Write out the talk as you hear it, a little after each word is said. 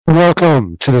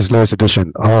Welcome to this latest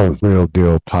edition of Ril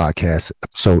Dil Podcast,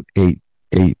 episode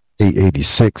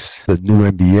 886, the new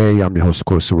NBA. I'm your host, of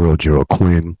course, Ril Dil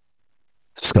Quinn,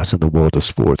 discussing the world of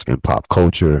sports and pop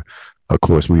culture. Of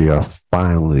course, we are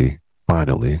finally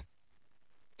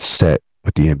set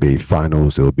with the NBA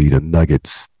Finals. It'll be the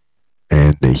Nuggets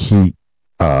and the Heat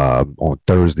on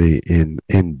Thursday in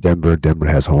Denver. Denver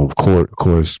has home court, of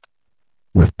course,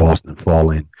 with Boston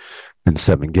falling in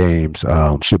 7 games.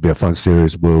 Should be a fun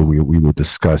series. We will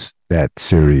discuss that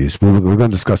series. We're going to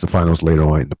discuss the finals later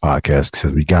on in the podcast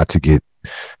because we got to get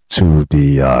to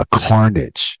the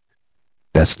carnage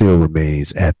that still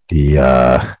remains at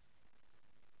the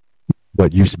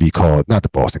what used to be called, not the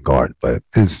Boston Garden, but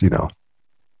it's, at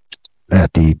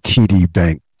the TD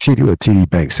Bank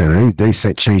Center. They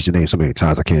changed the name so many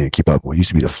times I can't even keep up. It used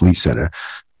to be the Fleet Center.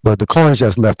 But the carnage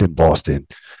that's left in Boston.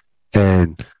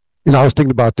 And I was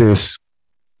thinking about this.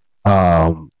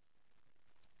 I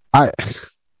think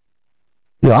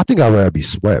I'd rather be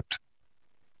swept.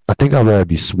 I think I'd rather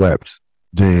be swept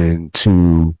than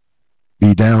to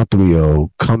be down 3-0,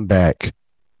 come back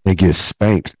and get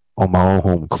spanked on my own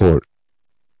home court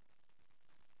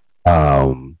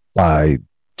by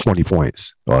 20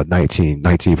 points or 19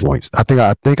 points. I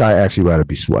think I actually rather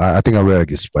be swept. I think I'd rather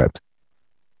get swept.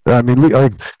 I mean,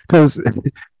 because if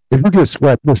you get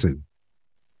swept, listen.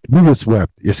 If you get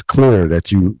swept, it's clear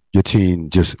that your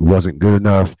team just wasn't good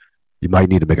enough. You might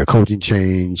need to make a coaching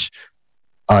change.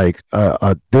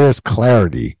 There's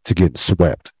clarity to getting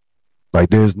swept.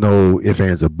 There's no ifs,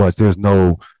 ands, or buts. There's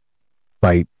no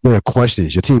there are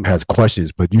questions. Your team has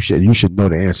questions, but you should know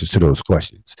the answers to those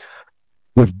questions.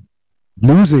 With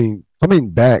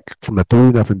coming back from a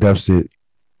 3-0 deficit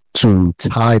to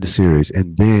tie the series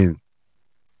and then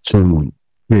to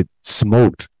get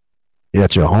smoked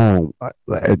at your home,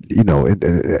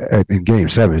 in Game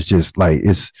 7, it's just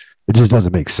it just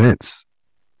doesn't make sense.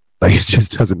 It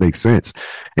just doesn't make sense.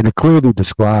 And it clearly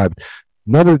described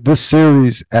none of this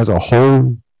series as a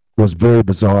whole was very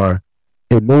bizarre.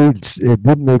 It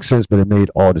didn't make sense, but it made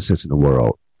all the sense in the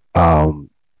world.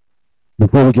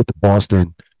 Before we get to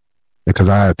Boston, because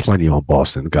I had plenty on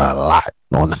Boston, got a lot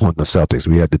on the Celtics.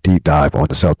 We had the deep dive on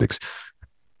the Celtics.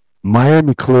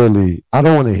 Miami clearly, I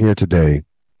don't want to hear today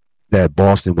that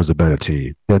Boston was a better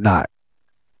team. They're not.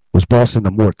 Was Boston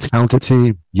a more talented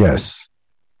team? Yes.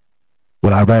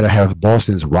 Would I rather have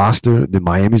Boston's roster than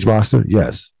Miami's roster?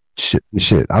 Yes. Shit.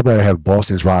 I'd rather have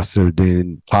Boston's roster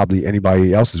than probably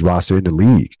anybody else's roster in the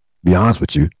league, to be honest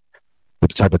with you,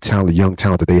 with the type of talent, young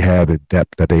talent that they have and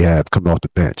depth that they have coming off the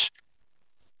bench.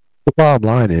 The bottom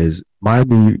line is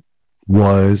Miami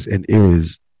was and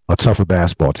is a tougher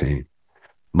basketball team.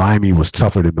 Miami was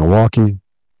tougher than Milwaukee.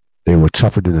 They were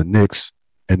tougher than the Knicks,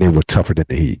 and they were tougher than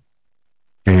the Heat.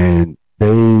 And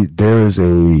there is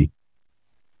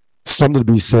something to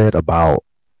be said about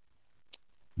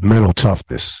mental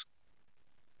toughness.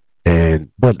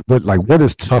 But what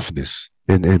is toughness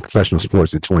in professional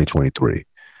sports in 2023?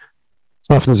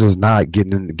 Toughness is not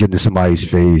getting in somebody's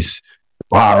face,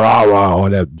 rah, rah, rah,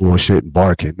 all that bullshit and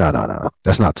barking. No.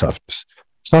 That's not toughness.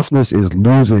 Toughness is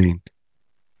losing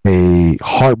a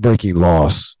heartbreaking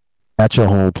loss at your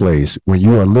home place when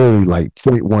you are literally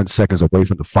 0.1 seconds away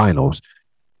from the finals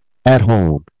at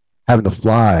home, having to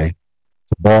fly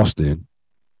to Boston,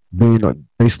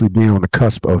 basically being on the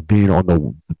cusp of being on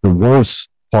the worst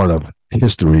part of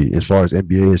history as far as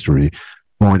NBA history,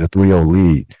 going a 3-0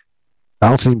 lead,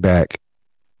 bouncing back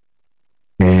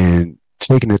and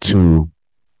taking it to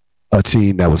a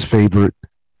team that was favored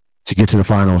to get to the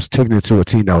finals, taking it to a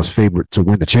team that was favored to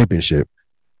win the championship,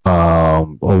 or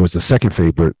was the second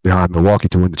favorite behind Milwaukee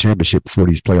to win the championship before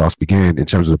these playoffs began in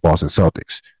terms of the Boston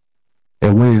Celtics.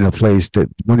 And winning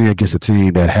against a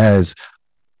team that has,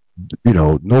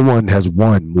 no one has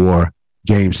won more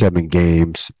Game 7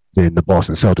 games than the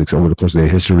Boston Celtics over the course of their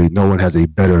history. No one has a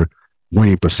better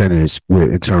winning percentage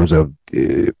in terms of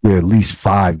with at least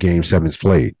 5 Game 7s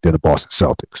played than the Boston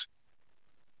Celtics.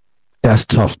 That's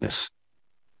toughness.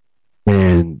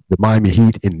 And the Miami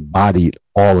Heat embodied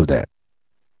all of that.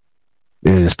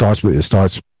 And it starts from the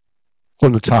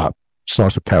top. It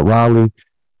starts with Pat Riley, you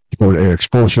go to Eric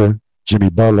Spoelstra, Jimmy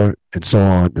Butler, and so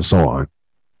on and so on.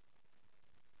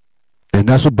 And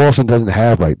that's what Boston doesn't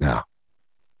have right now.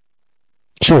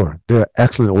 Sure, they're an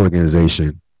excellent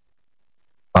organization.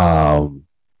 All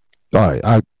right,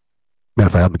 matter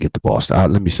of fact, I'm gonna get to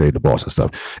Boston. Let me say the Boston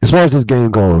stuff. As far as this game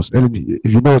goes, and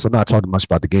if you notice, I'm not talking much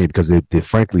about the game because it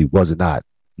frankly was not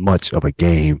much of a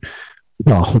game.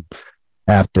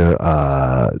 After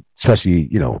especially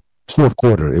fourth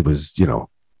quarter, it was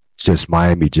just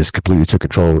Miami just completely took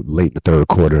control late in the third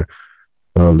quarter.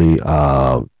 Early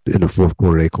in the fourth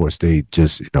quarter, they, of course, they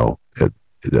just,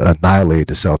 annihilated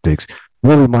the Celtics.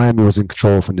 Really, Miami was in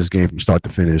control from this game from start to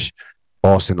finish.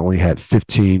 Boston only had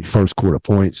 15 first quarter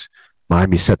points.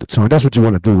 Miami set the tone. That's what you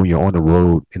want to do when you're on the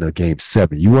road in a game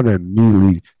 7. You want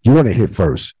to hit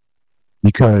first,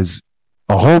 because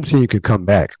a home team can come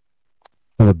back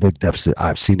from a big deficit.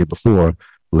 I've seen it before.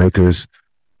 Lakers,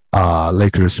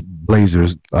 Blazers,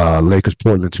 Lakers,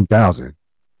 Portland 2000.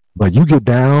 But you get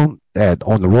down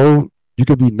on the road, you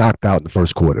could be knocked out in the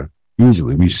first quarter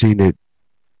easily. We've seen it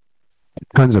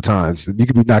tons of times. You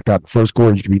could be knocked out in the first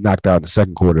quarter. You could be knocked out in the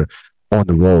second quarter on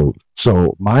the road.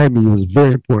 So Miami, was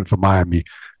very important for Miami,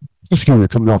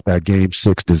 coming off that game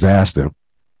 6 disaster,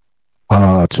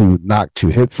 to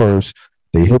hit first.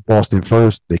 They hit Boston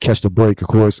first. They catch the break, of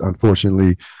course.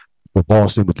 Unfortunately for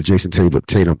Boston, with the Jason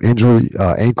Tatum injury,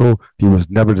 ankle, he was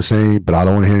never the same. But I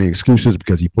don't want to hear any excuses,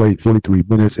 because he played 43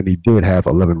 minutes and he did have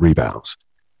 11 rebounds.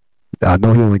 I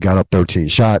know he only got up 13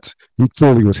 shots. He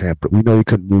clearly was hampered. We know he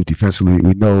couldn't move defensively.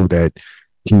 We know that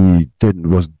he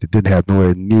didn't have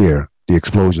nowhere near the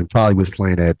explosion. Probably was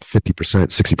playing at 50%,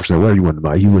 60%, whatever you want to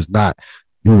know. He was not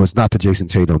the Jason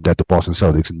Tatum that the Boston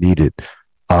Celtics needed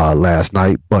last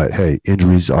night. But hey,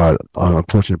 injuries are an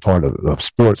unfortunate part of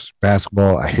sports,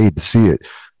 basketball. I hate to see it,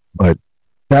 but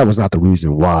that was not the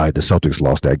reason why the Celtics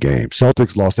lost that game.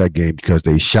 Celtics lost that game because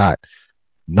they shot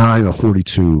 9 of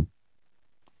 42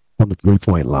 from the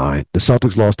 3-point line. The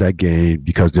Celtics lost that game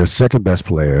because their second best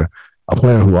player, a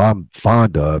player who I'm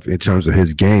fond of in terms of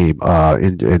his game,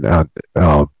 in Brown,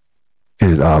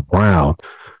 Jaylen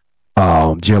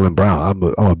Brown. I'm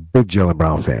a big Jaylen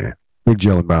Brown fan. Big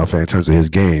Jaylen Brown fan in terms of his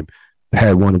game.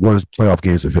 Had one of the worst playoff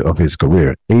games of his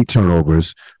career. 8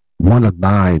 turnovers, 1 of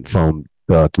 9 from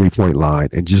the 3-point line,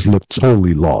 and just looked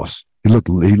totally lost. He looked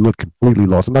completely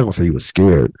lost. I'm not gonna say he was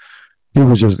scared. He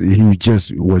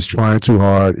just was trying too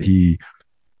hard. The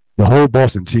whole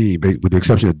Boston team, with the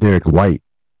exception of Derek White,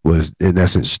 was in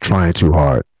essence trying too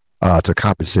hard to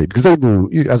compensate, because they knew,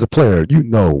 as a player,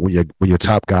 when your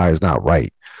top guy is not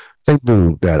right. They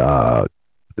knew that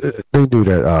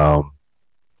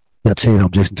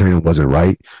Jason Tatum wasn't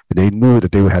right, and they knew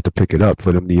that they would have to pick it up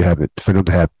for them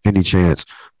to have any chance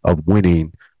of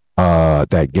winning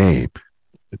that game.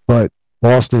 But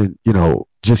Boston,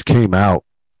 just came out,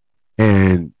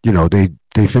 and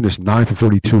they finished 9 for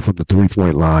 42 from the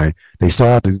 3-point line. They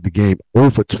started the game 0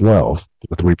 for 12 from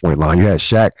the 3-point line. You had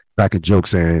Shaq back in joke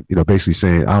saying, basically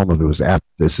saying, I don't know if it was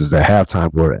this is the halftime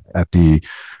or in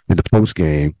the post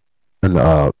game, and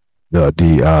the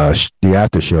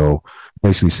after show,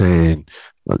 basically saying,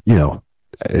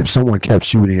 if someone kept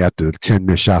shooting after 10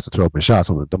 missed shots or 12 missed shots,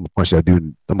 I'm gonna punch that dude.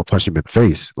 I'm gonna punch him in the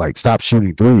face. Like, stop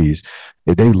shooting threes.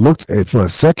 If they looked for a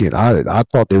second, I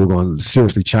thought they were going to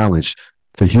seriously challenge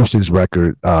for Houston's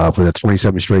record for the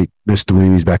 27 straight missed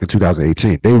threes back in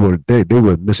 2018. They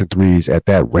were missing threes at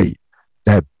that rate,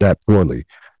 that poorly.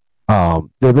 They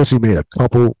eventually made a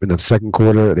couple in the second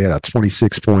quarter. They had a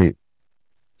 26-point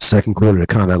second quarter to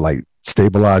kind of like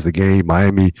stabilize the game.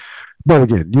 Miami, but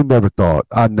again, I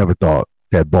never thought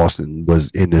that Boston was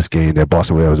in this game, that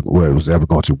Boston was ever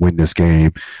going to win this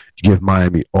game. You give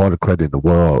Miami all the credit in the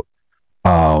world.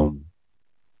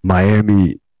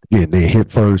 Miami, again, they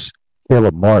hit first.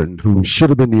 Caleb Martin, who should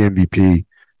have been the MVP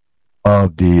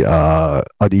of the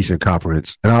Eastern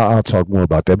Conference, and I'll talk more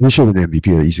about that, but he should have been the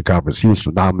MVP of the Eastern Conference. He was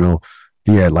phenomenal.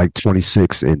 He had like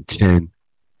 26 and 10.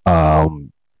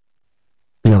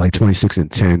 26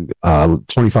 and 10,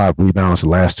 25 rebounds the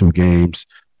last 2 games.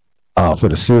 For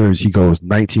the series, he goes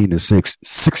 19 and 6,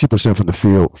 60% from the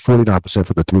field, 49%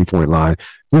 from the 3-point line.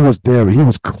 He was there. He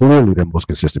was clearly the most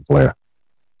consistent player.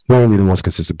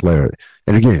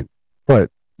 And again,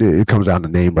 but it comes down to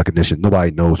name recognition.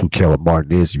 Nobody knows who Caleb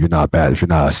Martin is if you're not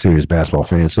a serious basketball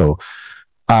fan. So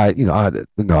I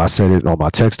said it on my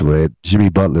text thread.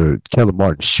 Caleb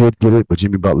Martin should get it, but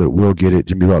Jimmy Butler will get it.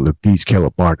 Jimmy Butler beats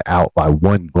Caleb Martin out by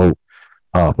 1 vote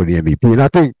for the MVP. And I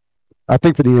think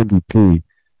for the MVP,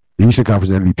 the Eastern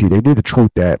Conference MVP, they need to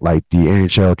treat that like the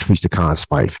NHL treats the Conn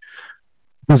Smythe.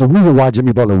 Because the reason why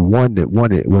Jimmy Butler won it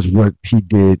was what he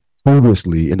did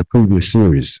previously in the previous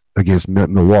series against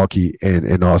Milwaukee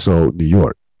and also New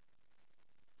York.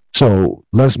 So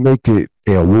let's make it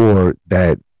an award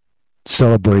that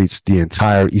celebrates the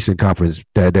entire Eastern Conference,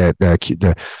 that's a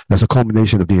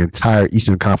culmination of the entire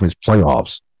Eastern Conference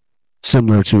playoffs.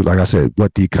 Similar to, like I said,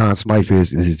 what the Conn Smythe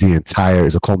is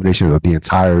a culmination of the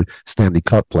entire Stanley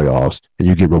Cup playoffs, and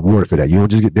you get rewarded for that. You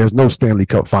don't just get, there's no Stanley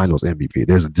Cup Finals MVP.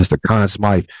 There's just a Conn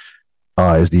Smythe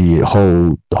is the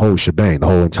whole shebang, the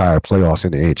whole entire playoffs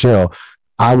in the NHL.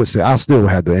 I would say I still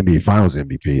have the NBA Finals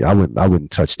MVP. I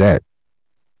wouldn't touch that.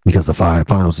 because the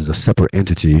finals is a separate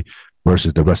entity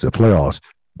versus the rest of the playoffs.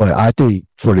 But I think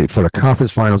for the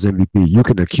conference finals MVP, you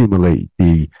can accumulate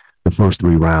the first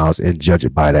 3 rounds and judge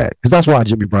it by that. Because that's why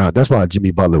Jimmy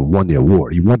Butler won the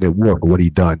award. He won the award for what he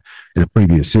done in the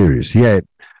previous series. He had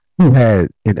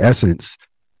in essence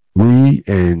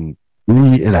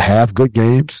 3.5 good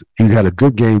games. He had a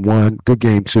good game 1, good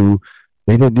game 2.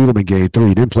 They didn't need him in game 3.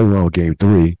 He didn't play well in game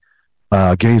 3.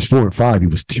 Games 4 and 5, he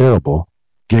was terrible.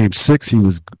 Game 6, he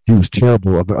was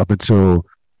terrible up until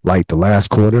like the last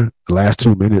quarter, the last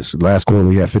 2 minutes. The last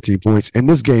quarter, he had 15 points. In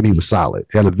this game, he was solid.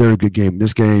 He had a very good game. In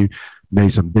this game,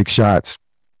 made some big shots.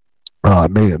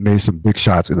 Made some big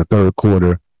shots in the third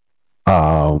quarter,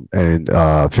 and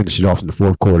finished it off in the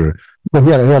fourth quarter. But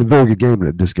he had a very good game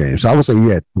in this game. So I would say he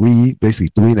had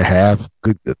 3.5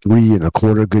 good,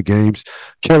 3.25 good games.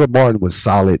 Caleb Martin was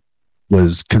solid,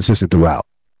 was consistent throughout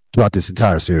this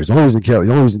entire series. The only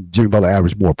reason Jimmy Butler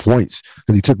averaged more points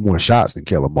because he took more shots than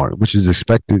Caleb Martin, which is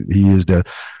expected. He is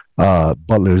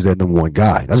Butler is their number 1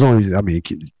 guy. That's the only reason. I mean,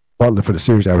 Butler for the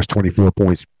series averaged 24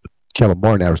 points. Caleb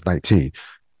Martin averaged 19.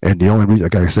 And the only reason,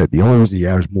 like I said, the only reason he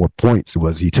averaged more points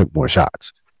was he took more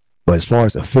shots. But as far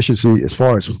as efficiency, as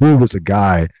far as who was the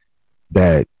guy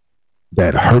that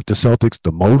hurt the Celtics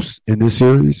the most in this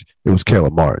series, it was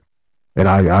Caleb Martin. And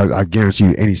I guarantee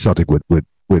you any Celtic would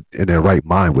in their right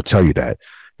mind would tell you that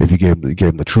if you gave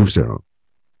him the truth serum.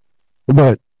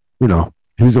 But,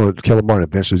 Caleb Martin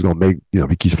eventually is going to make, if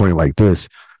he keeps playing like this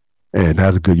and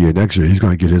has a good year next year, he's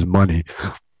going to get his money.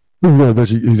 He's going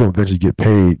to eventually get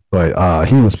paid. But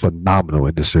he was phenomenal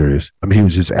in this series. I mean, he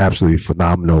was just absolutely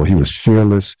phenomenal. He was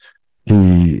fearless.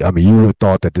 You would have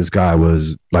thought that this guy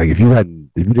was like, if you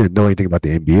didn't know anything about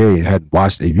the NBA and hadn't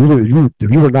watched, if you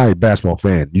were not a basketball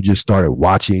fan, you just started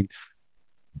watching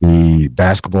the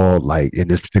basketball, like in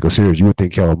this particular series, you would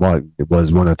think Caleb Martin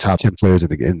was one of the top 10 players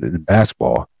in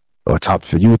basketball, or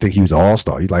you would think he was an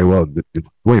all-star. You're like, well,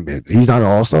 wait a minute, he's not an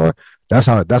all-star? That's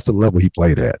the level he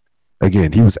played at.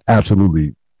 Again, he was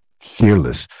absolutely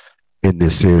fearless in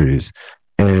this series.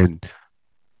 And,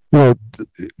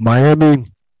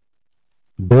 Miami,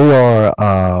 they are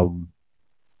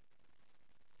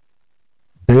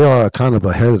kind of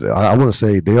ahead. I want to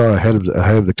say they are ahead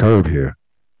of the curve here,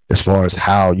 as far as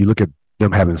how you look at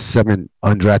them having 7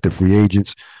 undrafted free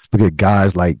agents. Look at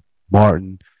guys like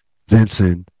Martin,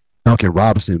 Vincent, Duncan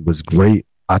Robinson was great.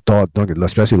 I thought Duncan,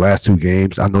 especially last 2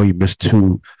 games. I know he missed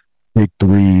 2 big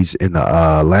threes in the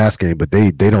last game, but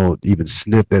they don't even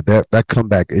sniff that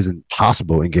comeback isn't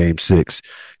possible in game 6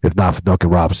 if not for Duncan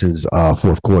Robinson's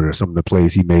fourth quarter. Some of the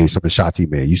plays he made, some of the shots he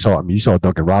made. You saw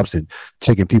Duncan Robinson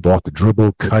taking people off the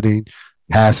dribble, cutting,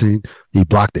 passing. He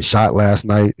blocked the shot last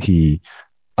night. Maybe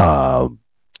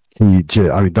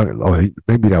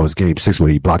that was game 6 where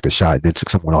he blocked a shot and then took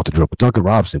someone off the dribble. But Duncan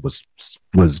Robinson was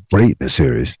great in this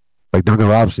series. Like Duncan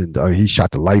Robinson, he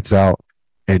shot the lights out.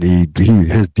 And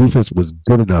his defense was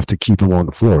good enough to keep him on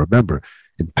the floor. Remember,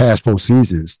 in past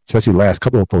postseasons, especially last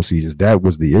couple of postseasons, that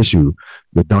was the issue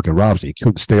with Duncan Robinson. He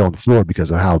couldn't stay on the floor because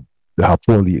of how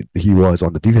poorly he was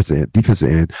on the defensive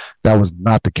end. That was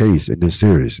not the case in this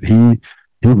series. He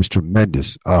was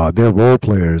tremendous. Their role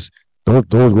players,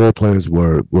 those role players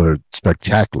were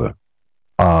spectacular.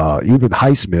 Even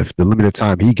Highsmith, the limited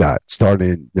time he got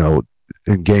starting,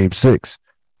 in game 6,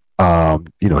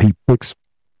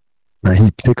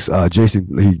 he picked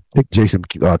Jason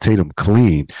Tatum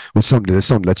clean with something that's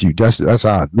how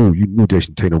I knew you knew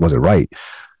Jason Tatum wasn't right,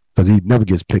 because he never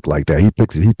gets picked like that. He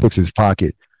picks his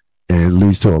pocket and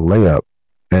leads to a layup.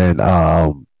 And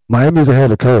Miami's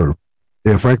ahead of the curve.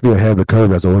 They're frankly ahead of the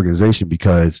curve as an organization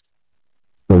because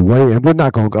the way, and I'm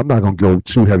not gonna go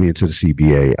too heavy into the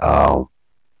CBA. Not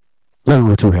gonna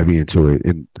go too heavy into it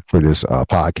for this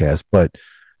podcast, but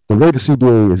the way the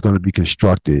CBA is going to be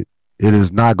constructed, it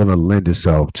is not going to lend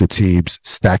itself to teams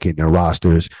stacking their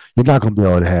rosters. You're not going to be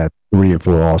able to have 3 and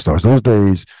 4 All-Stars. Those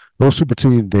days, those super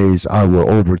team days were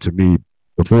over to me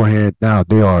beforehand. Now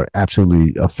they are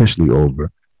absolutely officially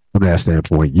over from that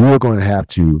standpoint. You are going to have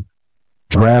to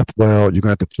draft well. You're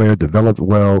going to have to player develop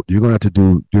well. You're going to have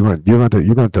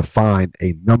to find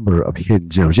a number of hidden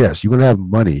gems. Yes, you're going to have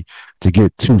money to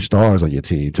get 2 stars on your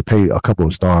team, to pay a couple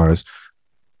of stars,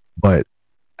 but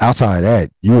outside of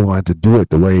that, you want to do it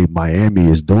the way Miami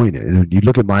is doing it. And you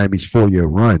look at Miami's 4-year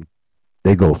run,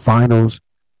 they go finals,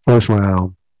 first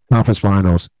round, conference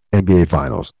finals, NBA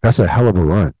finals. That's a hell of a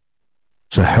run.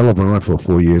 It's a hell of a run for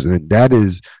 4 years. And that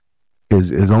is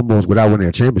almost, without winning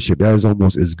a championship, that is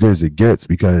almost as good as it gets,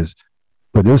 because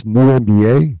for this new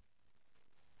NBA,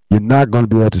 you're not going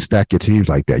to be able to stack your teams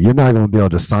like that. You're not going to be able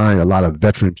to sign a lot of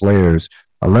veteran players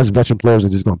unless veteran players are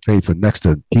just going to pay for next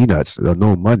to peanuts or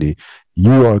no money.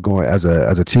 you are going as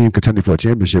a team contending for a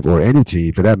championship, or any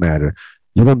team for that matter,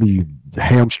 you're going to be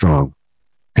hamstrung,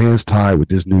 hands tied with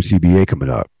this new CBA coming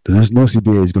up. This new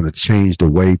CBA is going to change the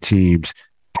way teams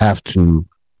have to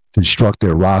construct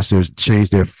their rosters, change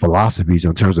their philosophies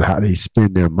in terms of how they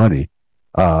spend their money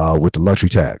with the luxury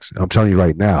tax. I'm telling you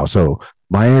right now. So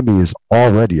Miami is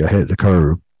already ahead of the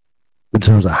curve in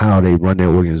terms of how they run their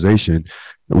organization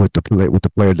with the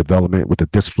player development, with the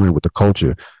discipline, with the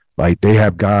culture. Like they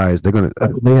have guys, they're gonna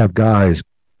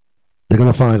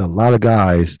find a lot of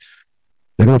guys.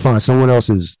 They're gonna find someone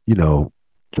else's,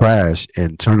 trash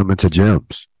and turn them into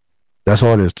gems. That's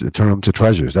all it is. Turn them to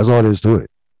treasures. That's all it is to it.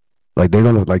 Like they're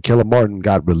gonna, like Caleb Martin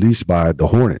got released by the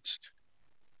Hornets,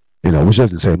 which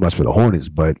doesn't say much for the Hornets,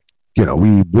 but we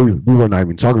were not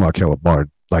even talking about Caleb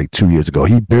Martin like 2 years ago.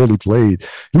 He barely played.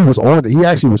 He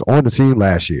actually was on the team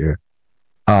last year.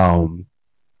 He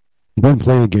didn't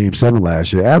play in Game 7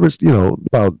 last year. Averaged,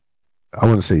 about, I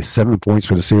want to say 7 points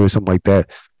for the series, something like that.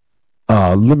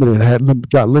 Got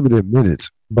limited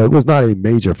minutes, but it was not a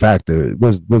major factor. It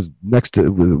was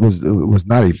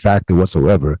not a factor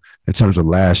whatsoever in terms of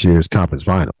last year's conference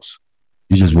finals.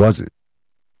 He just wasn't.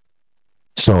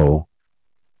 So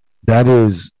that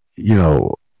is,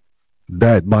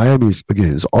 that Miami's,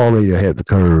 again, is already ahead of the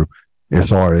curve as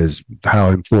far as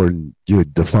how important your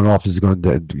front office is going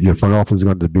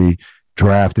to be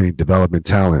drafting, developing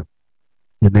talent.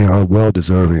 And they are well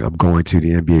deserving of going to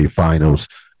the NBA Finals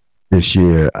this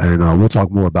year. And we'll talk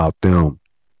more about them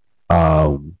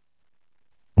when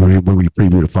we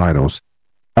preview the finals.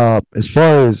 As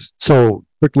far as, so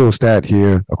quick little stat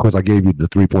here. Of course, I gave you the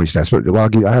 3-point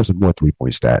stats. I have some more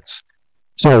 3-point stats.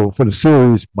 So for the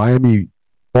series,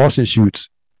 Boston shoots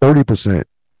 30%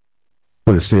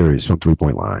 for the series from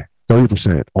 3-point line.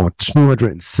 30% on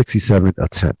 267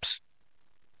 attempts.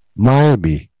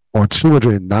 Miami on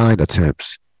 209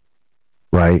 attempts,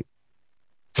 right?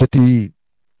 58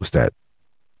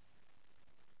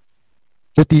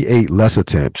 less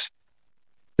attempts.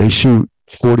 They shoot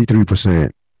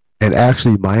 43%. And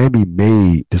actually, Miami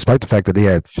made, despite the fact that they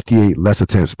had 58 less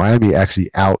attempts, Miami actually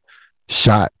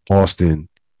outshot Boston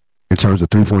in terms of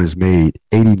 3-pointers made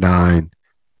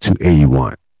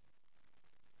 89-81.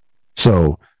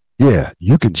 So, yeah,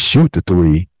 you can shoot the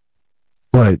three,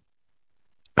 but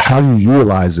how you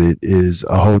utilize it is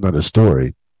a whole nother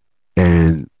story.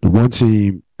 And one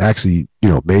team actually,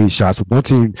 made shots. With one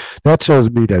team, that tells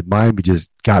me that Miami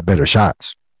just got better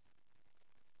shots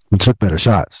and took better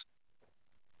shots.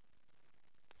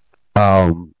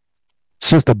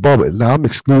 Since the bubble, now I'm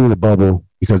excluding the bubble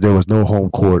because there was no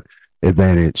home court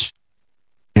advantage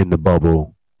in the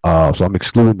bubble. So I'm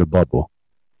excluding the bubble.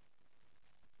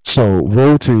 So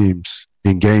road teams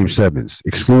in Game 7s,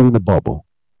 excluding the bubble,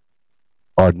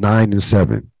 are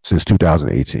 9-7 since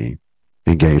 2018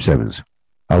 in Game 7s.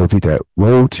 I'll repeat that.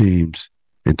 Road teams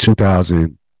in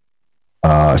since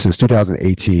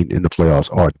 2018 in the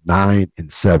playoffs are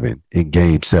 9-7 in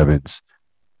Game 7s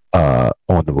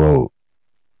on the road.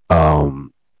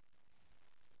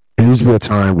 It used to be a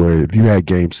time where if you had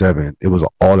Game 7, it was an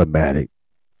automatic,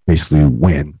 basically,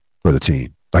 win for the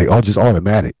team. Like, just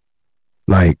automatic.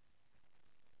 Like,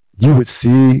 you would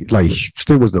see, like,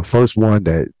 Houston was the first one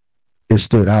that it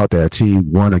stood out that a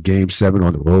team won a Game 7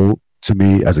 on the road to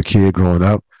me as a kid growing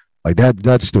up. Like,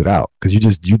 that stood out because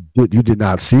you did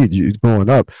not see it growing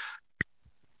up.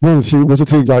 Once a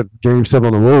team got Game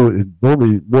 7 on the road,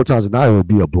 normally, more times than not, it would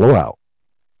be a blowout.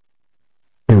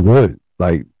 It would.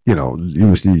 Like, you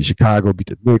would see Chicago beat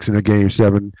the Knicks in a Game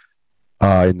 7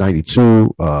 in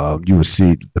 92. You would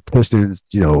see the Pistons,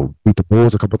 beat the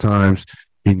Bulls a couple times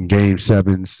in Game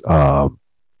 7s. I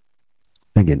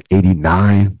think in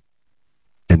 89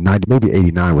 and 90, maybe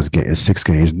 89 was in 6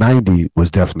 games. 90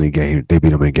 was definitely a game. They beat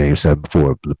them in Game 7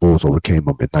 before the Bulls overcame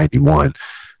them in 91.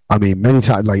 I mean, many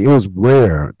times, like, it was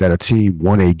rare that a team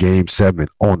won a Game 7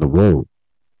 on the road.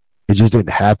 It just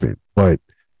didn't happen. But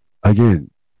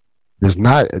again, there's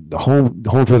not the home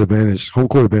court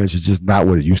advantage is just not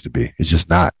what it used to be. It's just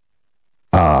not.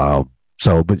 But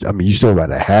I mean, you still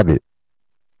gotta have it,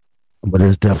 but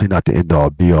it's definitely not the end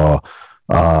all be all.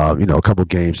 A couple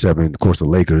Game 7, of course, the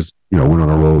Lakers, went on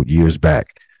the road years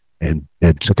back and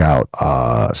took out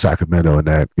Sacramento, and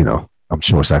that, I'm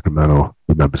sure Sacramento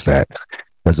remembers that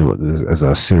as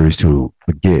a series to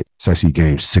forget, especially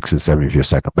Game 6 and 7 if you're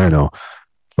Sacramento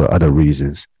for other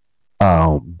reasons.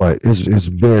 But it's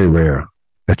very rare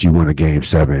that you win a Game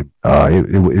 7.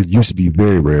 It used to be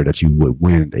very rare that you would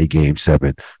win a Game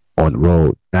 7 on the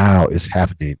road. Now it's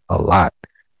happening a lot.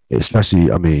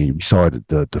 Especially, I mean, we saw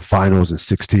the finals in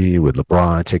 16 with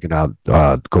LeBron taking out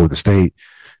Golden State.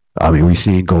 I mean, we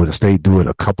seen Golden State do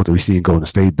it we seen Golden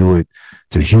State do it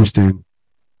to Houston.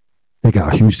 They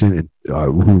got Houston,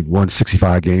 who won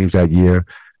 65 games that year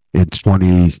in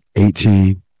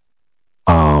 2018.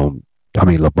 I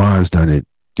mean, LeBron's done it,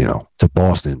 to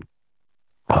Boston.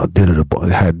 Did it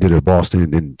at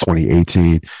Boston in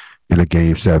 2018 in a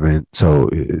Game 7. So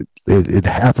it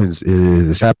happens.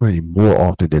 It's happening more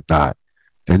often than not.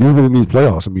 And even in these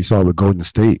playoffs, I mean, you saw it with Golden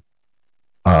State.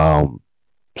 Saw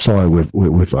it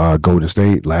with Golden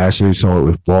State last year. Saw it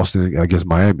with Boston against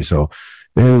Miami. So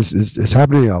it's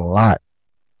happening a lot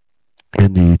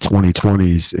in the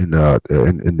 2020s, in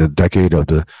the decade of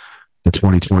the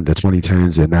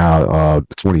 2010s, and now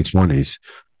the 2020s.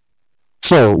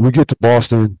 So we get to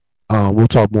Boston. We'll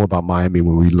talk more about Miami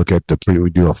when we look at we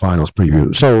do a finals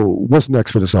preview. So what's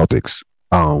next for the Celtics?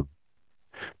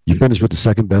 You finished with the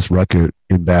second best record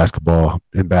in basketball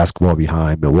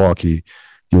behind Milwaukee.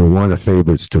 You were one of the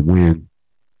favorites to win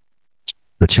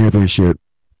the championship.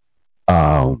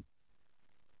 You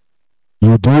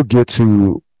do get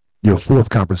to your fourth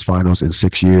conference finals in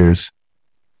 6 years.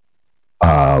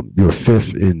 Your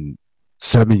fifth in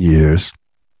 7 years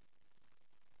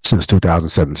since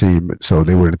 2017. So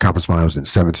they were in the conference finals in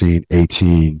 17,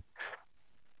 18,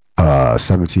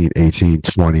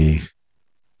 20,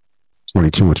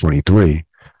 22, and 23.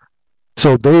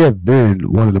 So they have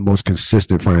been one of the most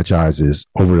consistent franchises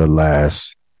over the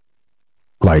last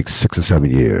 6 or 7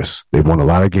 years. They've won a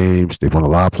lot of games. They've won a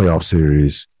lot of playoff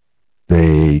series.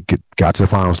 They got to the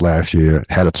finals last year,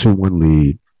 had a 2-1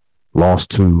 lead, lost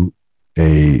to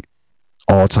a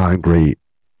all-time great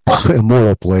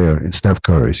immortal player in Steph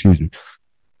Curry, excuse me.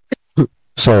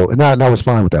 So, and I was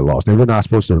fine with that loss. They weren't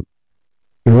supposed to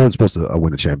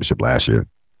win the championship last year.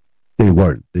 They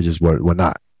weren't. They just were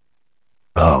not.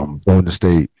 Golden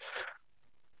State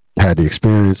had the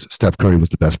experience. Steph Curry was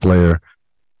the best player.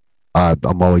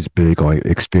 I'm always big on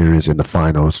experience in the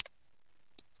finals.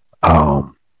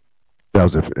 And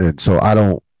so I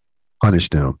don't punish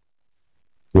them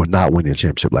for not winning a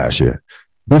championship last year.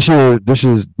 This year, this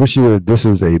is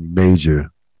a major.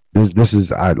 This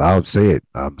is I'll say it.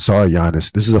 I'm sorry,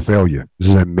 Giannis. This is a failure. This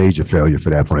is a major failure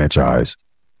for that franchise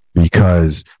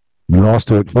because you lost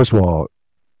to it. First of all,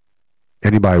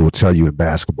 anybody will tell you in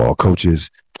basketball, coaches,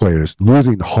 players,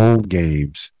 losing home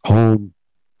playoff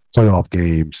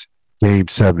games, Game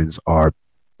 7s are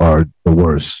the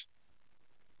worst.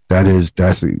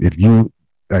 That's if you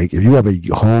have a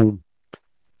home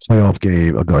playoff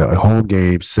game, a home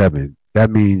Game 7, that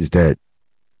means that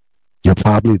you're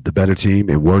probably the better team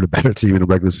and were the better team in the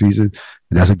regular season,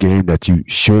 and that's a game that you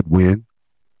should win.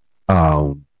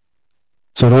 So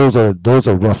those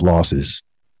are rough losses.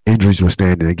 Injuries were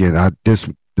standing again. This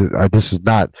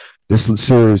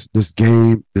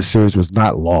series was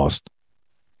not lost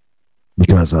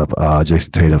because of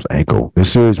Jason Tatum's ankle.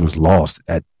 This series was lost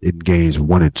in games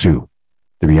 1 and 2.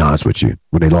 To be honest with you,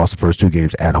 when they lost the first 2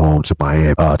 games at home to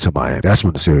Miami, that's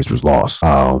when the series was lost.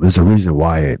 There's a reason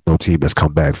why no team has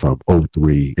come back from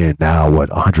 0-3 and now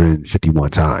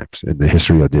 151 times in the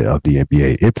history of the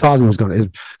NBA. It probably was going to,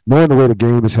 knowing the way the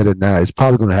game is headed now, it's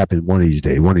probably going to happen one of these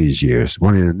days, one of these years,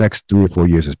 one of the next 3 or 4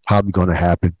 years. It's probably going to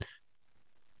happen,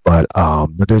 but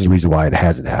there's a reason why it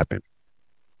hasn't happened.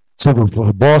 So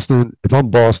for Boston, if I'm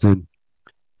there,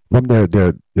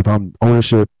 if I'm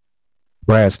ownership,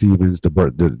 Brad Stevens, the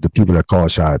people that call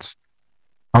shots,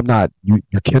 I'm not. You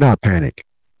cannot panic.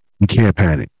 You can't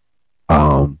panic,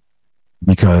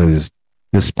 because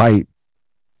despite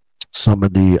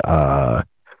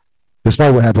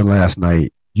despite what happened last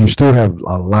night, you still have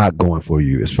a lot going for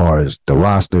you as far as the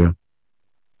roster,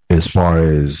 as far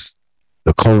as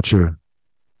the culture.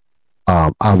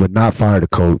 I would not fire the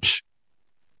coach.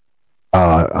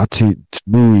 To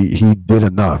me, he did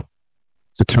enough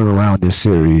to turn around this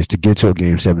series, to get to a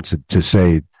Game 7, to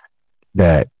say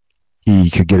that he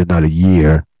could get another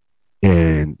year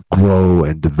and grow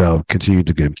and develop, continue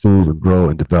to improve and grow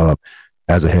and develop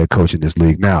as a head coach in this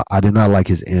league. Now, I did not like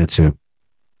his answer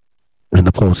in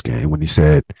the post game when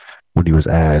he was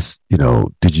asked,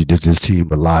 did this team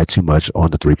rely too much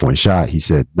on the 3-point shot? He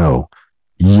said, no.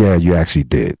 Yeah, you actually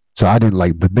did. So I didn't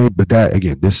like, but that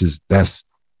again,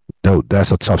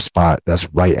 that's a tough spot. That's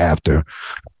right after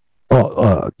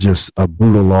just a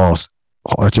brutal loss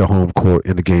at your home court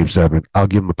in the Game 7. I'll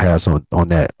give him a pass on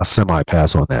that, a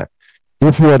semi-pass on that.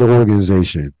 If you had the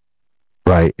organization,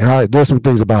 right, and there's some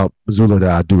things about Mazzulla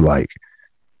that I do like.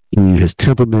 His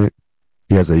temperament,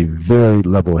 he has a very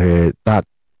level head,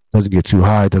 doesn't get too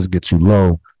high, doesn't get too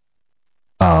low.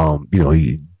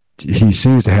 He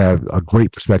seems to have a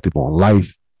great perspective on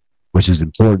life, which is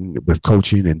important with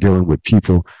coaching and dealing with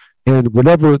people. And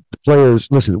whatever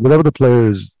the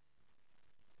players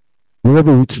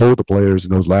Whatever we told the players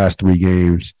in those last 3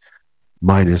 games,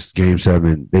 minus Game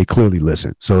 7, they clearly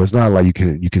listened. So it's not like you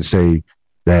can say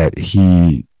that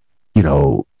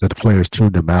that the players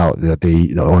tuned him out, that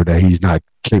or that he's not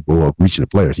capable of reaching the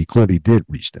players. He clearly did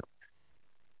reach them.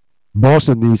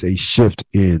 Boston needs a shift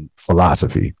in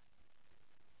philosophy.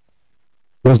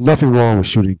 There's nothing wrong with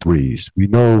shooting threes. We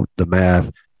know the math.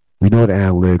 We know the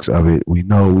analytics of it. We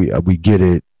know we get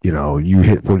it. You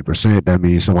hit 40%. That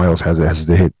means somebody else has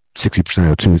to hit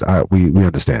 60% of twos. We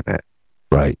understand that,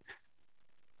 right?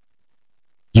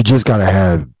 You just gotta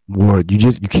have more. You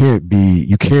can't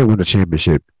win a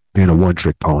championship being a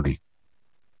one-trick pony.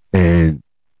 And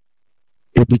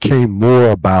it became more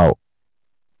about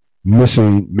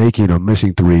making or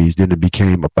missing threes than it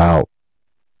became about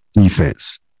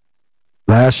defense.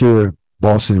 Last year,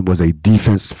 Boston was a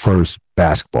defense-first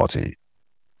basketball team,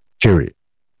 period.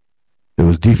 It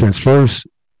was defense first,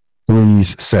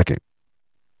 threes second.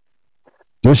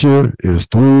 This year, it was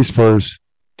threes first,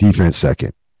 defense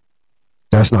second.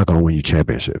 That's not going to win you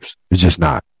championships. It's just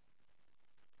not.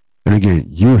 And again,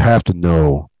 you have to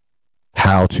know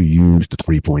how to use the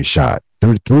three-point shot.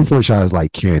 The three-point shot is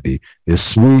like candy. It's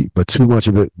sweet, but too much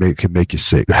of it can make you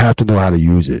sick. You have to know how to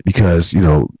use it because,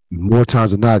 more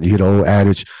times than not, you hear the old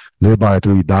adage, live by a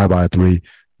three, die by a three.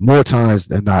 More times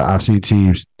than not, I've seen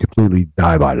teams completely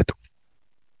die by the three.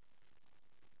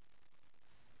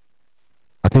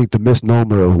 I think the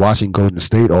misnomer of watching Golden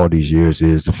State all these years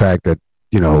is the fact that,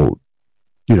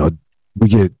 we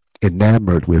get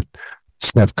enamored with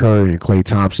Steph Curry and Klay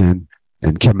Thompson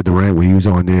and Kevin Durant when he was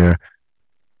on there.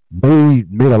 They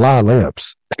made a lot of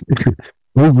layups.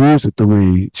 They used the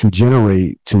three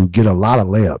to get a lot of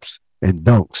layups and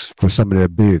dunks for some of their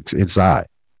bigs inside.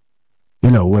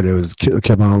 Whether it was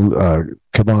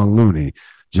Kevon Looney,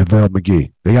 JaVale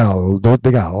McGee. They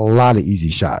got a lot of easy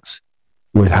shots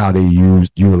with how they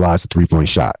utilize the three-point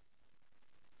shot.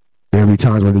 There will be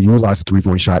times when they utilize the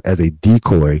three-point shot as a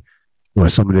decoy for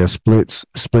some of their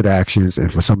split actions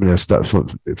and for some of their stuff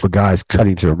for guys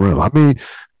cutting to the rim. I mean,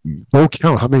 don't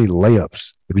count how many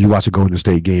layups, if you watch a Golden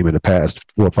State game in the past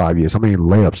 4 or 5 years, how many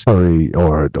layups Curry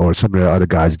or some of the other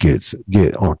guys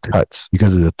get on cuts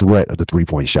because of the threat of the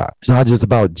three-point shot. It's not just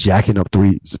about jacking up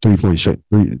three-point shot,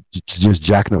 just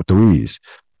jacking up threes.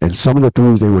 And some of the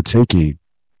threes they were taking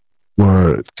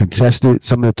were contested.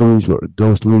 Some of the threes were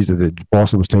those threes that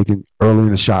Boston was taking early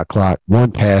in the shot clock,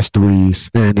 one-pass threes,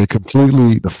 and they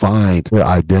completely defined their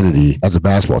identity as a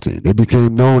basketball team. They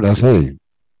became known as, hey,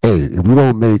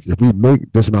 if we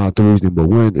make this amount of threes, then we'll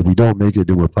win. If we don't make it,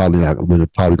 then we're probably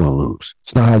going to lose.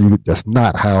 That's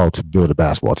not how to build a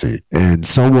basketball team. And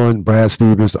Brad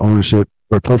Stevens, the ownership,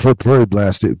 or preferably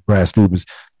Brad Stevens,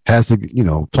 has to,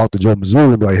 talk to Joe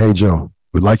Mazzulla and be like, hey, Joe,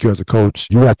 we'd like you as a coach.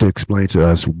 You have to explain to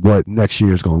us what next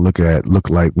year is going to look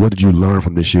like. What did you learn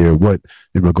from this year? What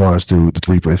in regards to the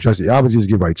 3-point? Especially, I would just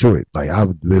get right to it. Like,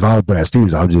 if I was Brad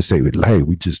Stevens, I would just say, hey,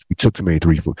 we took too many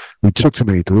threes. We took too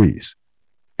many threes.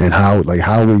 And how are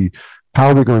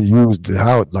we going to use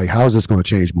how is this going to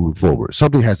change moving forward?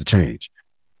 Something has to change.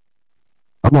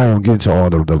 I'm not going to get into all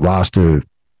the roster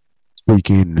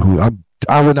tweaking.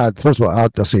 I would not. First of all,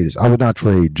 I'll say this: I would not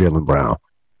trade Jaylen Brown.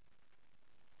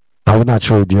 I would not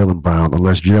trade Jaylen Brown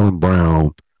unless Jaylen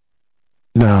Brown.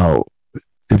 Now,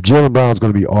 if Jaylen Brown is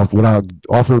going to be off without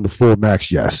offering the full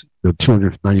max, yes, the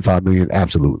 $295 million,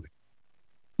 absolutely.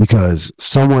 Because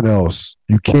someone else,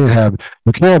 you can't have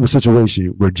a situation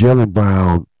where Jaylen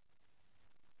Brown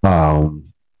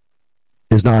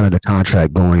is not in a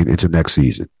contract going into next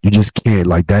season. You just can't,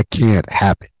 that can't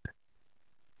happen.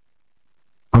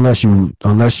 Unless you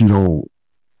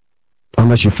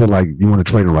feel like you want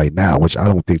to trade him right now, which I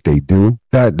don't think they do.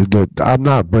 I'm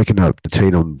not breaking up the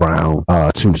Tatum Brown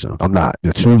twosome. I'm not.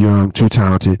 They're too young, too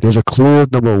talented. There's a clear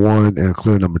number one and a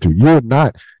clear number two. You're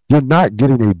not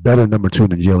getting a better number two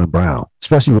than Jaylen Brown,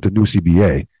 especially with the new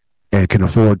CBA, and can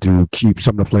afford to keep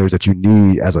some of the players that you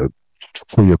need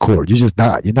for your core. You're just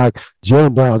not.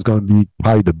 Jaylen Brown is going to be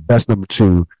probably the best number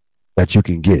two that you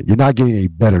can get. You're not getting a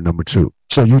better number two.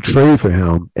 So you trade for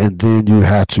him, and then you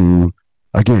have to,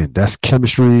 again, that's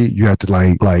chemistry. You have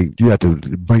to you have to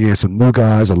bring in some new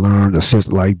guys to learn a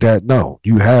system like that. No,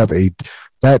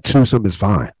 that twosome is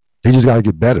fine. They just got to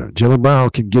get better. Jaylen Brown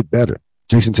can get better.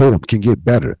 Jason Tatum can get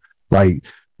better. We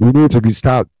need to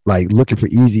stop looking for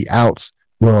easy outs.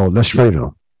 Well, let's trade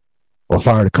him or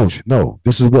fire the coach. No,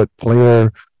 this is what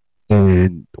player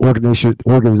and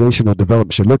organizational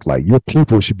development should look like. Your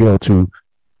people should be able to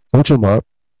coach them up.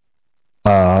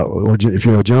 Or if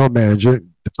you're a general manager,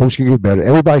 the coach can get better.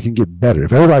 Everybody can get better.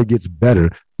 If everybody gets better,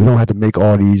 they don't have to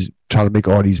try to make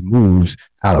all these moves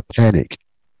out of panic.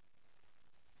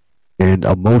 and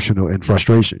emotional and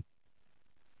frustration.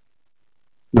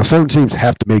 Now, certain teams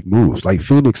have to make moves. Like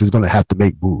Phoenix is going to have to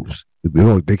make moves.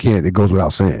 They can't. It goes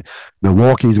without saying.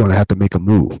 Milwaukee is going to have to make a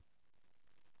move.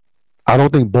 I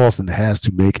don't think Boston has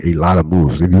to make a lot of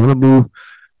moves. If you want to move,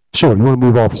 sure. You want to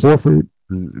move off Horford,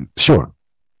 sure.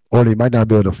 Or they might not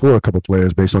be able to afford a couple of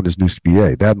players based on this new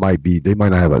SPA. That might be. They might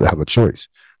not have a choice.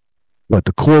 But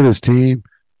the core of this team,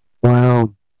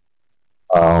 Brown,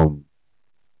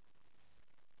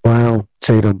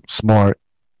 Tatum, Smart,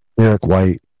 Derek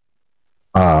White.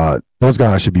 Those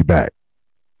guys should be back.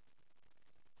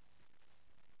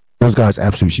 Those guys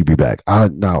absolutely should be back.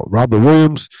 Now, Robert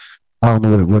Williams, I don't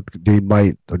know what they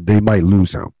might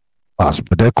lose him, possibly,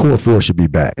 but that core four should be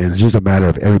back, and it's just a matter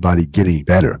of everybody getting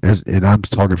better. And I'm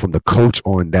talking from the coach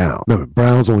on down. Remember,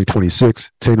 Brown's only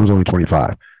 26, Tatum's only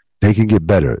 25. They can get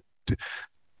better.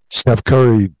 Steph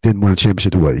Curry didn't win a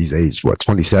championship to what? He's aged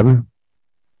 27.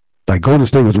 Like Golden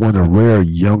State was one of the rare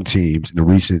young teams in the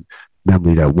recent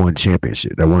memory that won a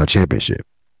championship.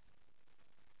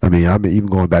 I mean, even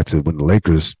going back to when the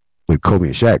Lakers with Kobe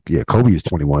and Shaq. Yeah, Kobe is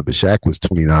 21, but Shaq was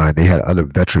 29. They had other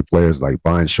veteran players like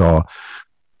Brian Shaw,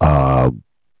 Ron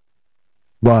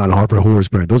Harper, Horace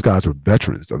Grant. Those guys were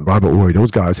veterans. Robert Horry.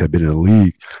 Those guys had been in the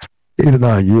league 8 or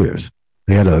 9 years.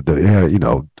 They had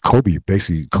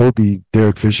Kobe,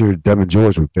 Derek Fisher, Devin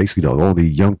George were basically the only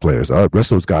young players. The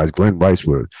rest of those guys, Glenn Rice,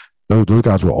 those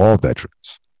guys were all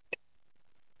veterans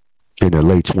in their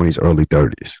late 20s, early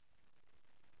 30s.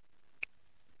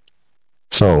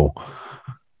 So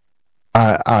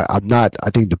I'm not. I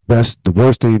think the best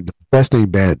thing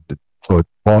bad for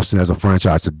Boston as a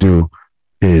franchise to do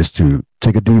is to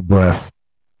take a deep breath,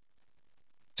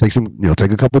 take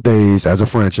a couple of days as a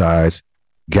franchise,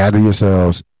 gather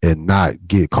yourselves, and not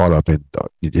get caught up in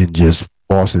just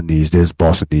Boston needs this,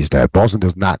 Boston needs that. Boston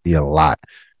does not need a lot.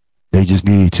 They just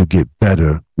need to get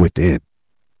better within.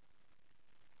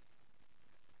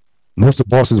 Most of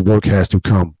Boston's work has to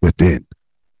come within.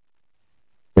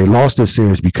 They lost this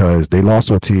series because they lost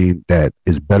to a team that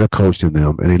is better coached than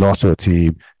them, and they lost to a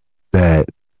team that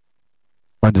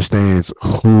understands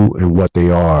who and what they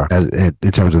are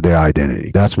in terms of their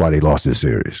identity. That's why they lost this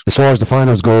series. As far as the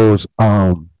finals goes,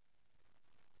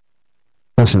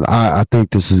 listen, I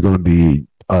think this is going to be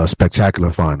a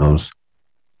spectacular finals.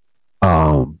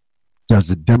 Does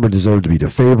the Denver deserve to be the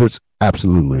favorites?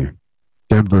 Absolutely.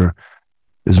 Denver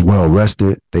is well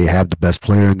rested. They have the best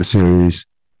player in the series.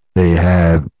 They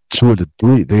have two of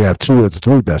the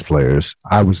three best players.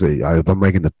 I would say, if I'm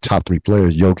ranking the top 3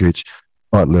 players, Jokic,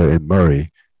 Butler, and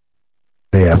Murray,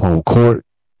 they have home court.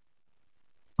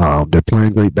 They're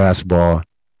playing great basketball,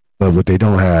 but what they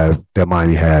don't have that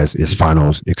Miami has is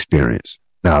finals experience.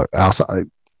 Now,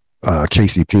 outside,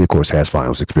 KCP, of course, has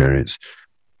finals experience.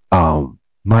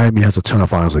 Miami has a ton of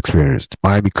finals experience.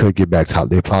 Miami could get back.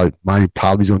 Miami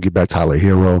probably is going to get back Tyler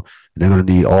Hero, and they're going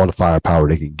to need all the firepower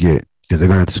they can get, because they're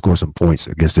going to have to score some points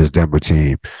against this Denver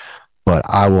team. But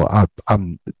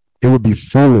it would be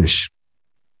foolish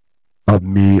of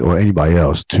me or anybody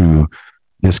else to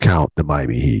discount the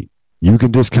Miami Heat. You can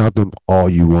discount them all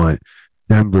you want.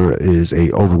 Denver is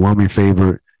a overwhelming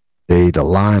favorite. The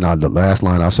last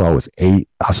line I saw was 8.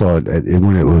 I saw it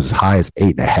when it was as high as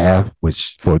 8.5,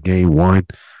 which for game 1.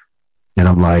 And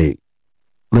I'm like,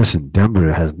 listen,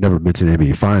 Denver has never been to the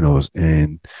NBA Finals,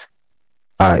 and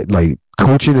I like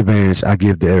coaching advantage. I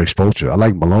give to Eric Spoelstra. I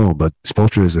like Malone, but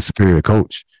Spoelstra is a superior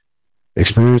coach.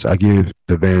 Experience, I give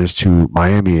the advantage to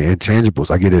Miami.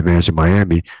 Intangibles, I give the advantage to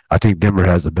Miami. I think Denver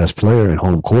has the best player in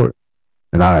home court,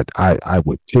 and I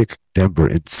would pick Denver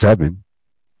in 7.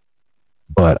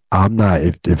 But I'm not.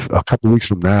 If a couple of weeks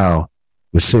from now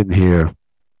we're sitting here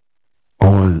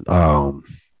on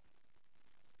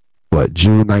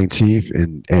June 19th,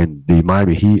 and the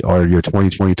Miami Heat are your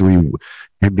 2023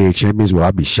 NBA champions, will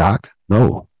I be shocked?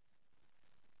 No.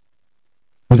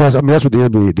 That's what the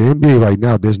NBA right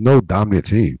now, there's no dominant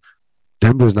team.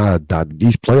 Denver's not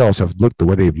these playoffs have looked the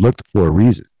way they've looked for a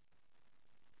reason.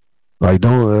 Like,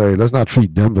 let's not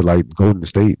treat Denver like Golden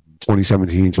State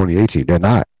 2017, 2018. They're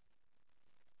not.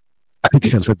 I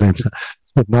can't let them.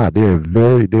 They're not. They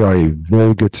are a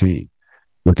very good team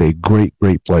with a great,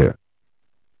 great player.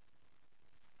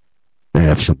 They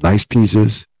have some nice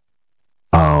pieces.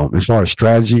 As far as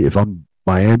strategy, if I'm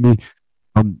Miami,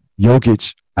 I'm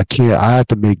Jokic. I have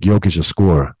to make Jokic a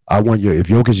scorer. If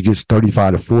Jokic gets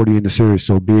 35 to 40 in the series,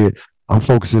 so be it. I'm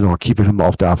focusing on keeping him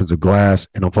off the offensive glass,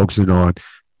 and I'm focusing on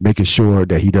making sure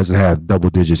that he doesn't have double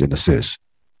digits in assists.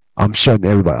 I'm shutting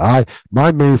everybody.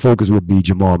 My main focus would be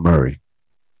Jamal Murray.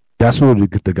 That's really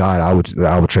the guy I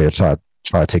would try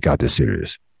to take out this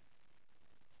series.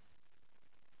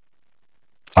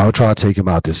 I'll try to take him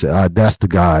out this. That's the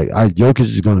guy. Jokic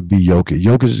is going to be Jokic.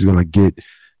 Jokic is going to get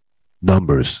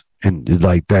numbers, and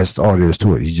like that's all there is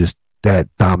to it. He's just that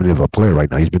dominant of a player right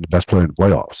now. He's been the best player in the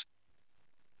playoffs.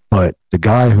 But the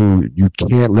guy who you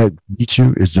can't let beat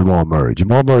you is Jamal Murray.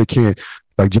 Jamal Murray can't.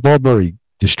 Like Jamal Murray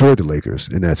destroyed the Lakers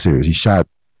in that series. He shot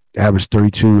averaged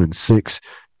 32 and 6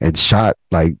 and shot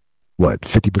like what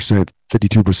 50%,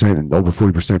 52% and over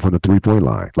 40% from the 3-point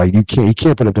line. Like he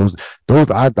can't put up those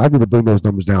I need to bring those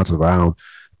numbers down to around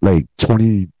like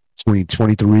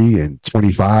 23 and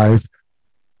 25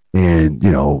 and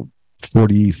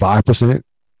 45%,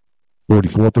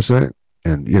 44%,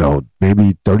 and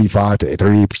maybe 35 to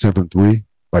 38% from three.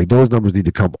 Like those numbers need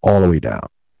to come all the way down.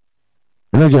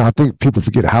 And again, I think people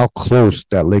forget how close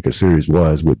that Lakers series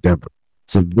was with Denver.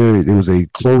 It was a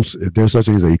close, if there's such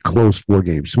thing as a close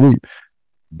 4-game sweep,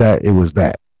 that it was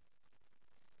that.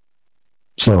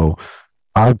 So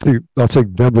I think I'll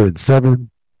take Denver in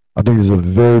 7. I think it's a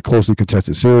very closely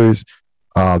contested series.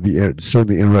 I'll be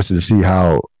certainly interested to see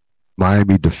how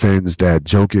Miami defends that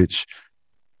Jokic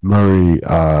Murray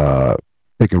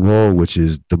pick and roll, which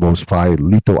is the most probably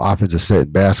lethal offensive set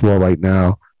in basketball right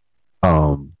now.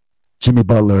 Jimmy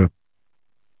Butler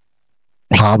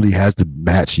probably has to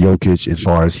match Jokic as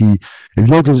far as if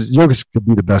Jokic could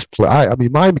be the best player. I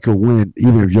mean, Miami could win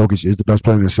even if Jokic is the best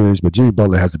player in the series, but Jimmy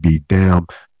Butler has to be damn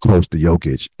close to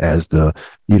Jokic as the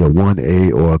either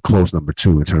 1A or a close number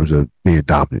 2 in terms of being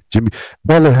dominant. Jimmy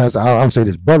Butler has, I'll say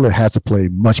this, Butler has to play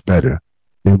much better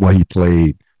than what he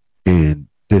played in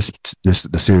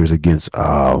the series against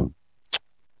the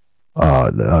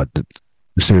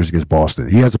series against Boston.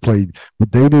 He has to play,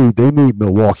 but they need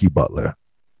Milwaukee Butler.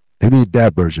 They need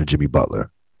that version of Jimmy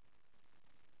Butler.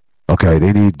 Okay,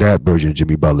 they need that version of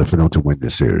Jimmy Butler for them to win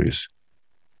this series.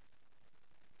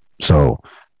 So,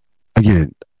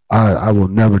 again, I will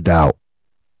never doubt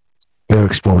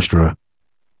Eric Spoelstra.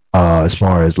 As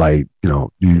far as like,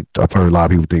 I've heard a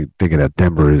lot of people thinking that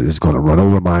Denver is going to run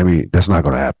over Miami. That's not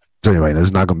going to happen. Tell you right, that's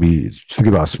not going to be. Think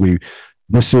about sweep.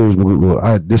 This series will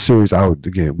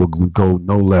go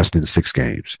no less than 6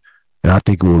 games. And I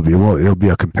think it'll be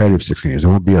a competitive 6 games. It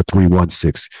won't be a 3-1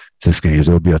 6 games.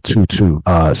 It'll be a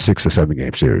 2-2 6 or 7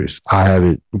 game series. I have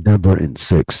it Denver in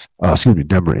 6.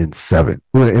 Denver in 7.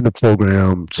 We're gonna end the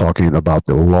program talking about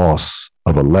the loss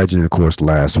of a legend. Of course,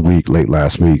 late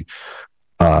last week,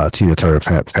 Tina Turner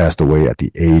passed away at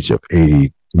the age of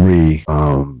 83.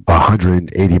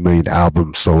 180 million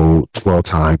albums sold,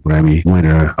 12-time Grammy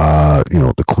winner,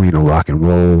 the queen of rock and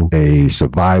roll, a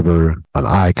survivor, an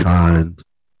icon,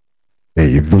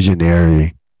 a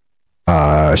visionary.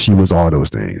 She was all those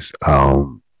things.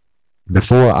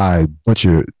 Before I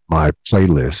butcher my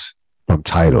playlist from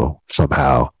Tidal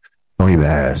somehow, don't even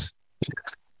ask.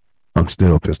 I'm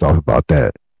still pissed off about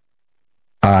that.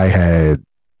 I had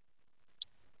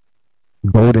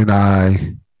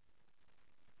GoldenEye.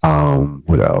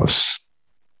 What else?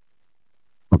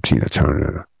 From Tina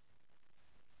Turner.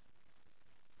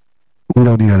 We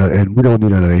don't need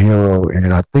another hero.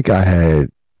 And I think I had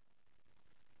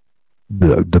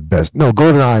the best. No,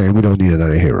 GoldenEye and We Don't Need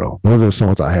Another Hero. Those are the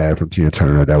songs I had from Tina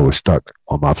Turner that were stuck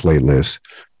on my playlist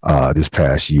this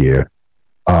past year.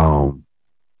 I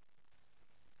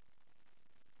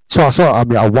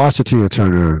watched the Tina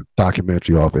Turner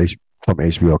documentary from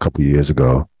HBO a couple of years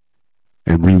ago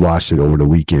and rewatched it over the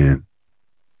weekend.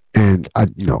 And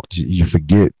you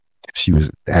forget she was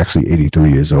actually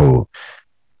 83 years old.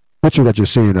 Picture that you're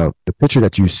seeing the picture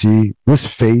that you see, this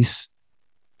face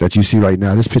that you see right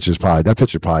now, that picture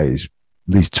probably is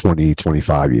at least 20,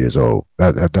 25 years old.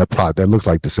 That looks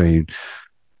like the same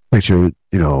picture,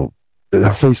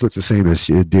 her face looks the same as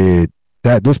it did.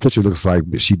 This picture looks like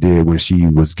she did when she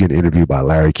was getting interviewed by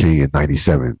Larry King in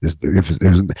 97. It was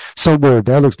somewhere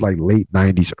that looks like late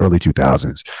 90s, early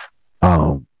 2000s.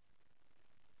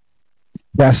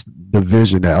 That's the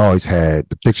vision that I always had,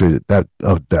 the picture that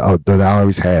I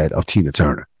always had of Tina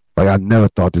Turner. Like I never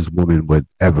thought this woman would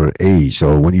ever age.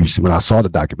 So when I saw the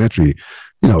documentary,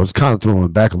 it was kind of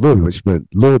throwing back a little bit, but a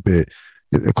little bit.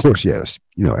 Of course, yes.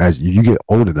 As you get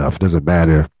old enough, it doesn't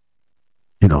matter.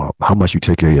 How much you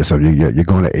take care of yourself. You're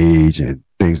going to age and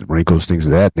things, wrinkles, things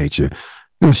of that nature.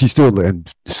 She still, and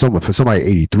for somebody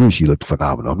 83, she looked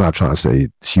phenomenal. I'm not trying to say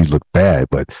she looked bad,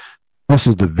 but this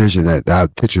is the vision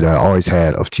picture that I always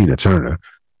had of Tina Turner,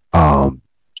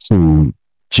 who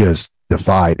just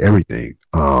defied everything.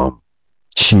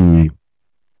 She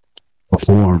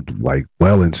performed like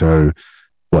well into her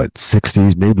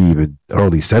 60s, maybe even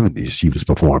early 70s. She was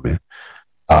performing.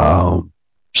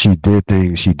 She did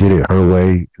it her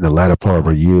way in the latter part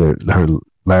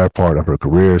of her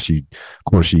career. She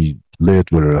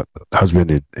lived with her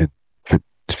husband and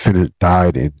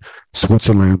died in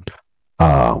Switzerland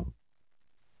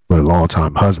with a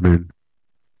longtime husband.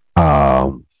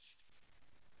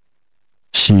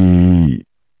 She,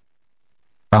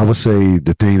 I would say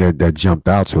the thing that jumped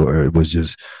out to her, it was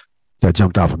just, that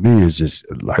jumped out for me is just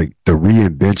like the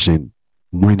reinvention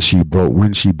when she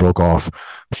broke off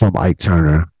from Ike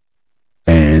Turner,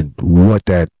 and what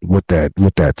that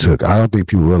took. I don't think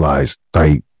people realize,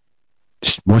 like,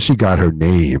 once she got her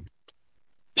name,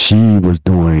 she was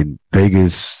doing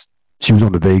Vegas. She was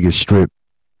on the Vegas Strip,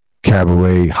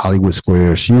 Cabaret, Hollywood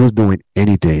Square. She was doing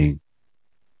anything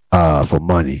for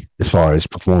money as far as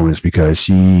performance, because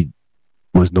she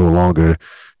was no longer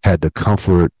had the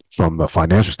comfort from a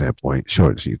financial standpoint.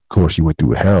 Sure, of course, she went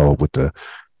through hell with the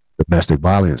domestic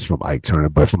violence from Ike Turner,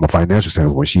 but from a financial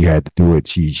standpoint, she had to do it.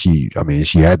 She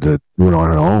had to do it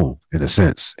on her own in a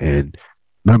sense. And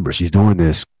remember, she's doing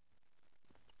this,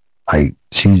 like,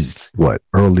 she's late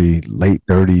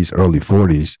 30s, early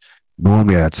 40s,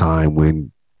 normally at a time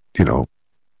when,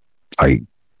 like,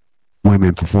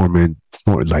 women performing,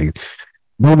 like,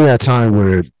 normally at a time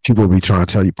where people will be trying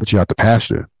to tell you, put you out the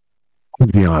pasture, to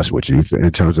be honest with you,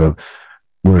 in terms of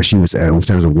where she was at, in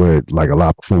terms of where, like, a lot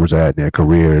of performers are at in their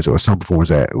careers, or some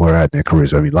performers were at in their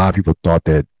careers. I mean, a lot of people thought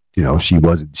that,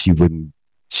 the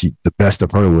best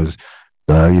of her was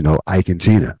Ike and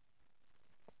Tina.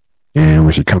 And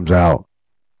when she comes out,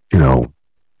 in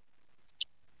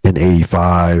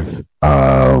 85,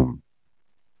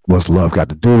 what's love got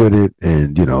to do with it?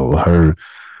 And, her,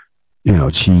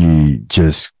 she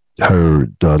just,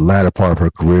 the latter part of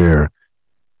her career,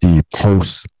 the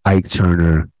post Ike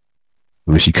Turner,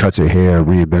 when she cuts her hair,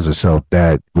 reinvents herself,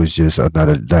 that was just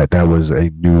that was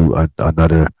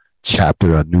another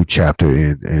chapter, a new chapter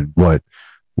in what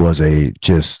was a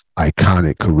just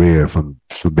iconic career from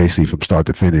basically from start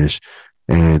to finish.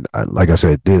 And like I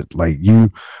said, I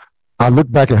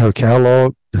look back at her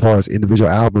catalog as far as individual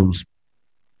albums.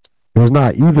 It was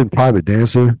not even Private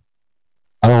Dancer.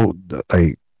 I don't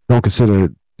consider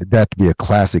that to be a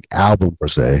classic album per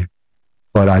se,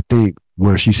 but I think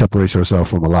where she separates herself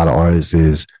from a lot of artists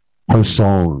is her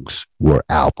songs were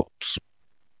albums.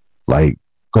 Like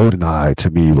GoldenEye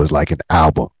to me was like an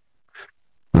album.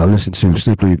 When I listened to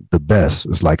Simply the Best,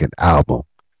 it's like an album.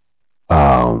 We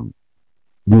Don't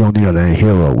Need Another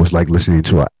Hero was like listening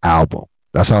to an album.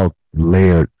 That's how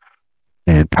layered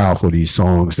and powerful these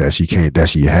songs that she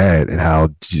had, and how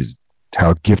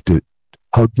gifted,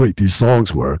 how great these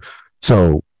songs were.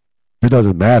 So it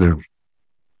doesn't matter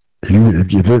if you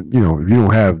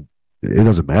don't have, it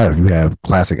doesn't matter if you have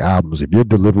classic albums. If you're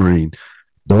delivering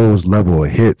those level of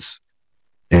hits,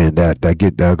 and that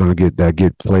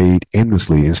get played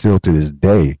endlessly and still to this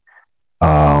day,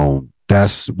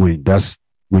 that's when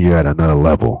you're at another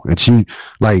level. And she,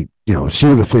 she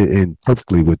would have fit in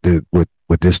perfectly with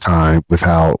this time, with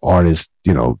how artists,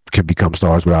 can become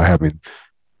stars without having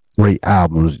great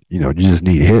albums. You just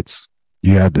need hits.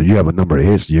 You have a number of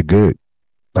hits, you're good.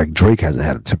 Like Drake hasn't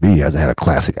had a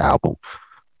classic album,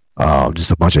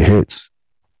 just a bunch of hits.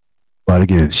 But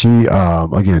again, she,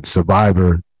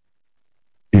 survivor,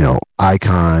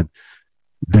 icon,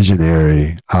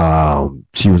 visionary.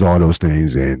 She was all those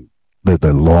things, and lived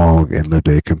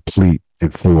a complete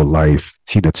and full life.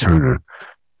 Tina Turner,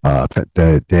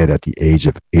 dead at the age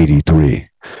of 83.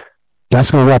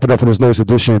 That's going to wrap it up for this latest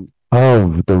edition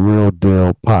of the Ril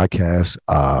Dil Podcast.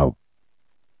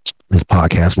 This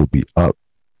podcast will be up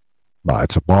by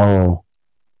tomorrow.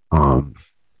 We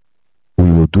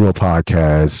will do a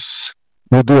podcast.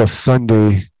 We'll do a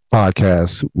Sunday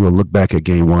podcast. We'll look back at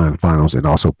Game 1 finals and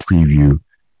also preview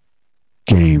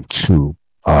Game 2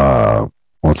 on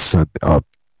Sunday.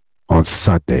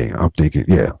 I'm thinking,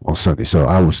 on Sunday. So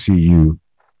I will see you.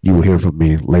 You will hear from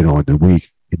me later on in the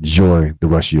week. Enjoy the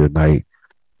rest of your night,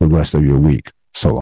 the rest of your week.